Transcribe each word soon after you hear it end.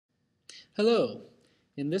Hello!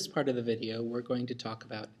 In this part of the video, we're going to talk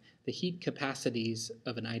about the heat capacities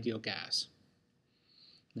of an ideal gas.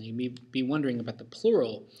 Now you may be wondering about the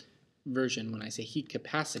plural version when I say heat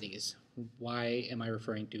capacities. Why am I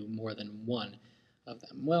referring to more than one of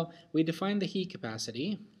them? Well, we define the heat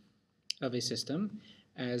capacity of a system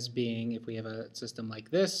as being, if we have a system like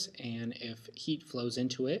this, and if heat flows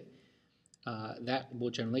into it, that will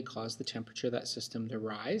generally cause the temperature of that system to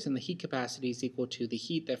rise, and the heat capacity is equal to the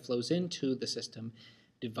heat that flows into the system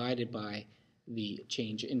divided by the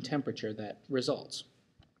change in temperature that results.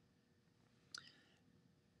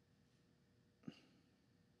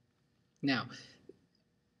 Now,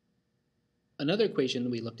 another equation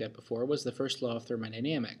we looked at before was the first law of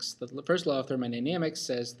thermodynamics. The first law of thermodynamics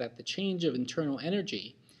says that the change of internal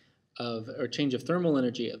energy change of thermal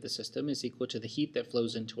energy of the system is equal to the heat that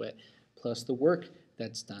flows into it plus the work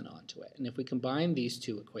that's done onto it. And if we combine these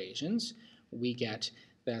two equations, we get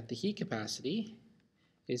that the heat capacity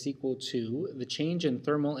is equal to the change in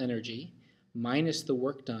thermal energy minus the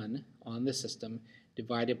work done on the system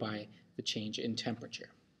divided by the change in temperature.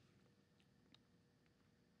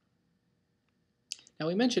 Now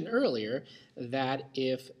we mentioned earlier that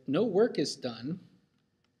if no work is done,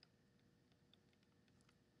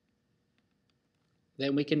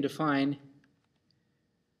 then we can define,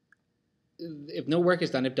 if no work is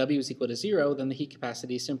done, if W is equal to 0, then the heat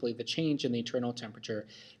capacity is simply the change in the internal temperature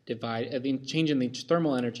the change in the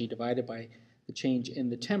thermal energy divided by the change in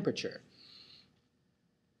the temperature.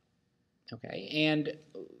 Okay, and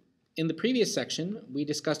in the previous section, we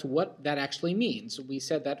discussed what that actually means. We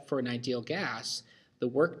said that for an ideal gas, the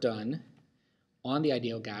work done on the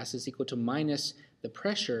ideal gas is equal to minus the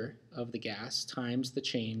pressure of the gas times the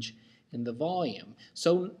change in the volume.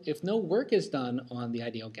 So if no work is done on the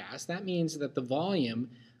ideal gas, that means that the volume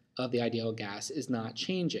of the ideal gas is not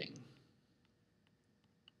changing.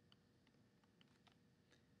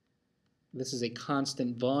 This is a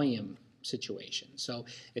constant volume situation. So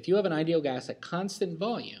if you have an ideal gas at constant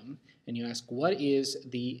volume and you ask what is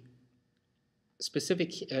the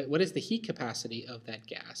what is the heat capacity of that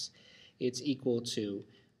gas, it's equal to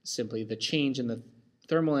simply the change in the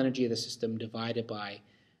thermal energy of the system divided by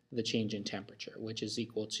the change in temperature, which is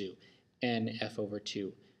equal to NF over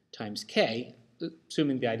 2 times K,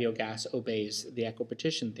 assuming the ideal gas obeys the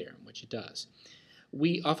equipartition theorem, which it does.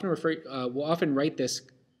 We often we'll often write this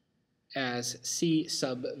as C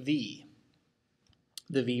sub V.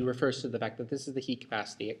 The V refers to the fact that this is the heat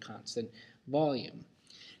capacity at constant volume.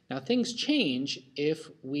 Now things change if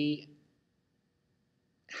we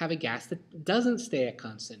have a gas that doesn't stay at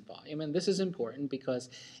constant volume, and this is important because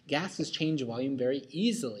gases change volume very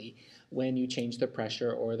easily when you change their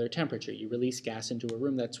pressure or their temperature. You release gas into a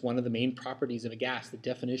room. That's one of the main properties of a gas. The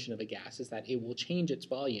definition of a gas is that it will change its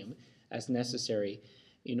volume as necessary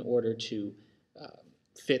in order to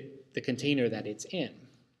fit the container that it's in.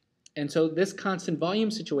 And so this constant volume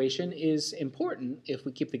situation is important if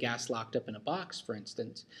we keep the gas locked up in a box, for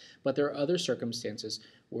instance, but there are other circumstances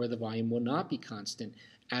where the volume will not be constant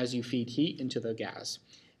as you feed heat into the gas,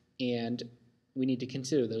 and we need to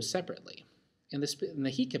consider those separately. And the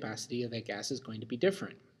heat capacity of that gas is going to be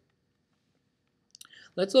different.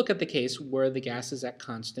 Let's look at the case where the gas is at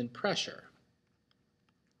constant pressure.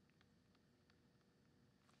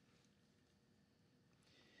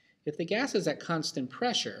 If the gas is at constant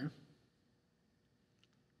pressure,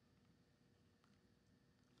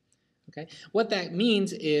 okay, what that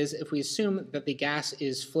means is if we assume that the gas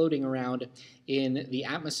is floating around in the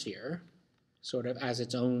atmosphere, sort of as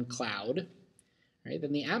its own cloud, right,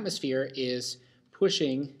 then the atmosphere is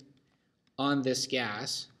pushing on this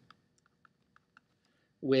gas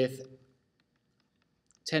with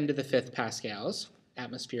 10 to the 5th pascals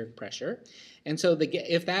atmospheric pressure. And so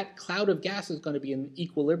if that cloud of gas is going to be in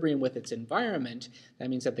equilibrium with its environment, that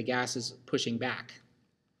means that the gas is pushing back.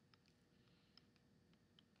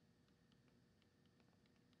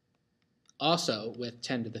 Also with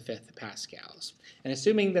 10 to the 5th pascals. And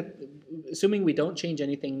assuming we don't change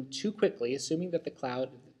anything too quickly, assuming that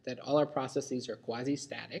that all our processes are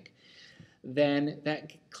quasi-static, then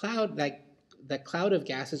that cloud of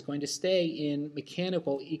gas is going to stay in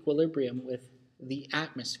mechanical equilibrium with the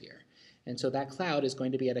atmosphere. And so that cloud is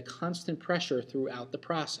going to be at a constant pressure throughout the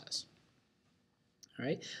process. All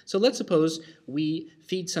right? So let's suppose we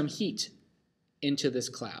feed some heat into this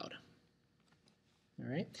cloud.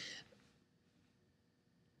 All right?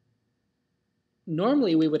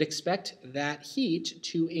 Normally, we would expect that heat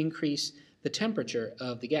to increase the temperature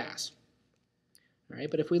of the gas. All right?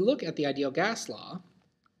 But if we look at the ideal gas law,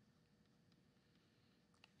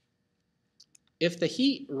 if the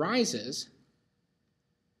heat rises,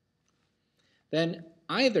 then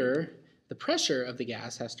either the pressure of the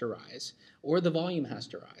gas has to rise or the volume has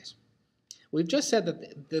to rise. We've just said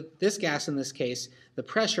that this gas in this case, the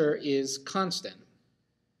pressure is constant,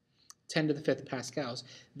 10 to the 5th pascals.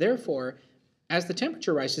 Therefore, as the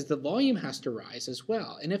temperature rises, the volume has to rise as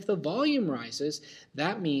well. And if the volume rises,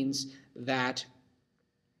 that means that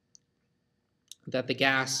the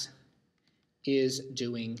gas is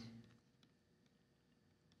doing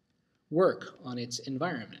work on its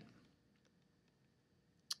environment.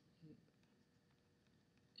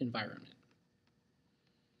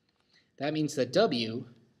 That means that W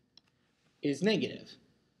is negative,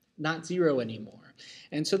 not 0 anymore.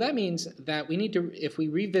 And so that means that we need to, if we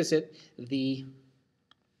revisit the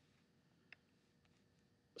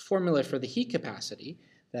formula for the heat capacity,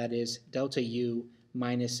 that is delta U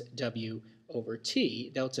minus W over T,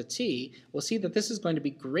 delta T, we'll see that this is going to be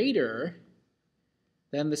greater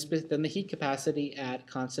than the heat capacity at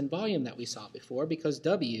constant volume that we saw before, because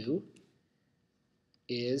W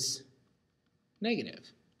is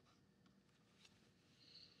negative.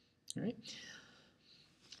 All right.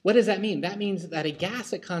 What does that mean? That means that a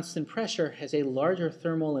gas at constant pressure has a larger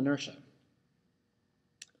thermal inertia.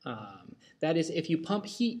 That is, if you pump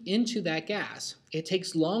heat into that gas, it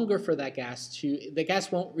takes longer for the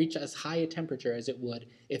gas won't reach as high a temperature as it would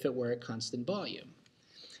if it were at constant volume.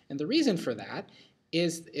 And the reason for that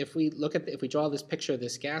is if we draw this picture of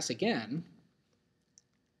this gas again,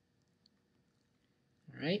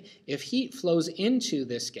 all right, if heat flows into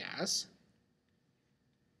this gas,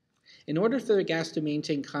 in order for the gas to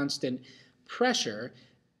maintain constant pressure,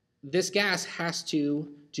 this gas has to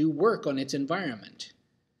do work on its environment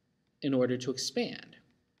in order to expand.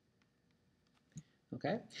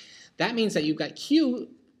 Okay? That means that you've got Q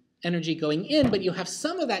energy going in, but you have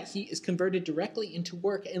some of that heat is converted directly into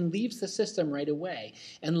work and leaves the system right away,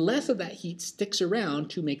 and less of that heat sticks around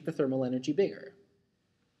to make the thermal energy bigger.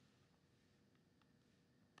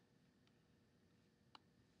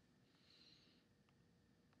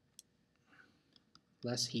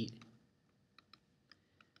 Less heat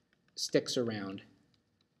sticks around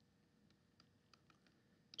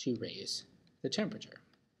to raise the temperature.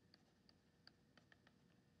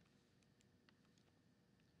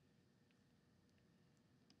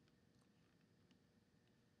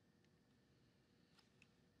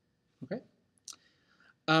 Okay.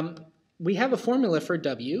 We have a formula for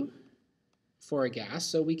W for a gas,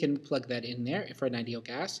 so we can plug that in there for an ideal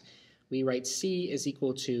gas. We write C is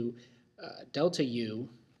equal to delta U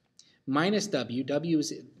minus W.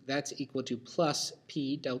 That's equal to plus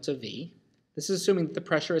P delta V. This is assuming that the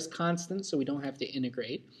pressure is constant, so we don't have to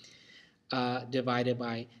integrate, divided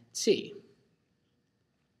by T.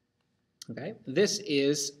 Okay? This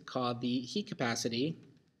is called the heat capacity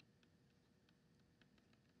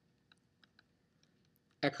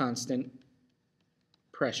at constant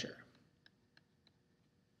pressure.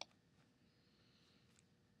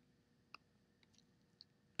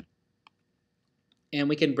 And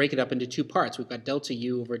we can break it up into two parts. We've got delta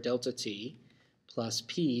U over delta T plus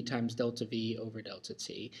P times delta V over delta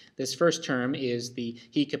T. This first term is the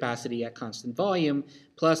heat capacity at constant volume,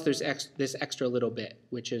 plus there's this extra little bit,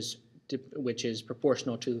 which is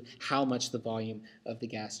proportional to how much the volume of the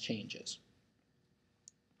gas changes.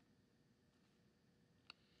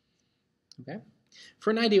 Okay?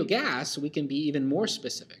 For an ideal gas, we can be even more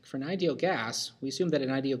specific. For an ideal gas, we assume that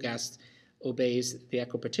an ideal gas obeys the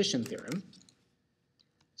equipartition theorem.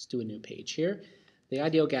 Let's do a new page here. The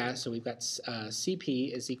ideal gas, so we've got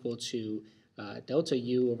Cp is equal to delta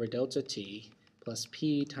U over delta T plus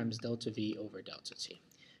P times delta V over delta T.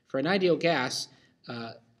 For an ideal gas,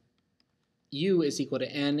 U is equal to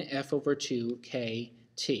NF over 2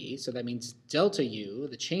 KT. So that means delta U,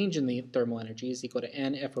 the change in the thermal energy, is equal to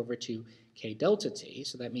NF over 2 K delta T.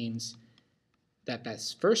 So that means that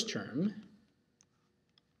this first term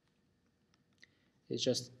is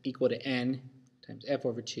just equal to N times F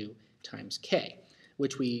over 2 times K,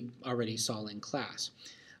 which we already saw in class.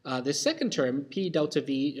 The second term, P delta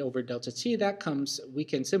V over delta T, we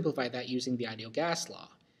can simplify that using the ideal gas law.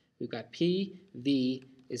 We've got P V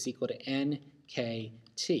is equal to N K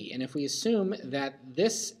T. And if we assume that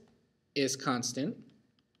this is constant,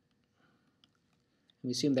 we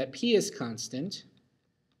assume that P is constant,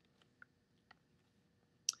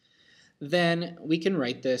 then we can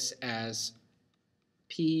write this as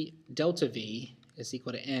P delta V is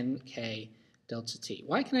equal to NK delta T.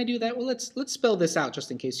 Why can I do that? Well, let's spell this out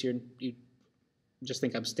just in case you just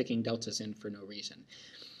think I'm sticking deltas in for no reason.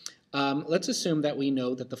 Let's assume that we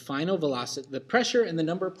know that the final velocity, the pressure and the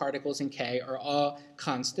number of particles in K are all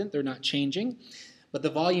constant. They're not changing, but the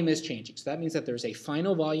volume is changing. So that means that there's a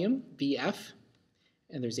final volume, VF,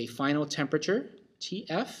 and there's a final temperature,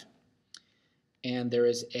 TF, and there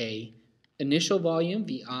is a initial volume,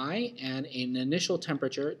 VI, and an initial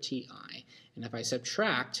temperature, TI. And if I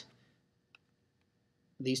subtract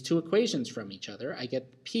these two equations from each other, I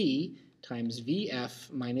get P times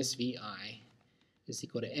VF minus VI is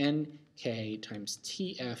equal to NK times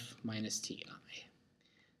TF minus TI.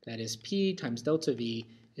 That is P times delta V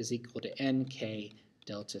is equal to NK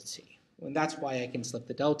delta T. And that's why I can slip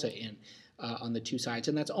the delta in on the two sides,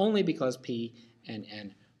 and that's only because P and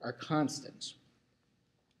N are constants.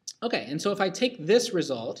 Okay, and so if I take this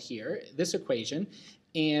result here, this equation,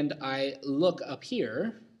 and I look up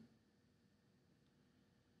here,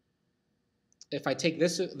 if I take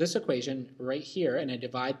this equation right here and I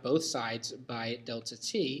divide both sides by delta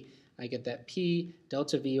T, I get that P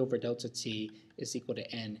delta V over delta T is equal to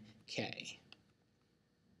NK.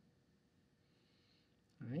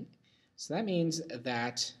 All right, so that means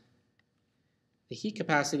that the heat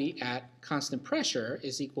capacity at constant pressure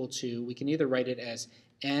is equal to, we can either write it as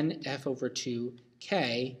NF over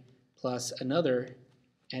 2K plus another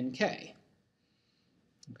NK.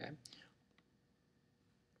 Okay.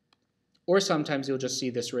 Or sometimes you'll just see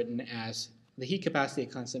this written as the heat capacity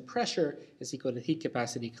at constant pressure is equal to heat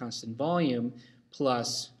capacity constant volume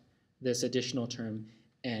plus this additional term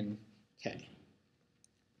NK.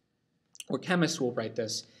 Or chemists will write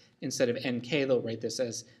this, instead of NK, they'll write this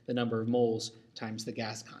as the number of moles times the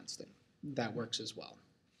gas constant. That works as well.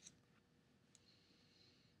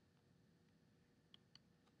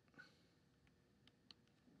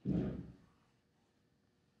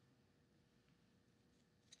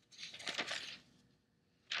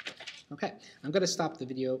 Okay, I'm going to stop the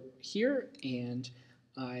video here, and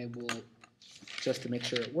I will, just to make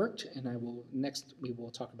sure it worked, and we will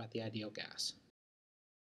talk about the ideal gas.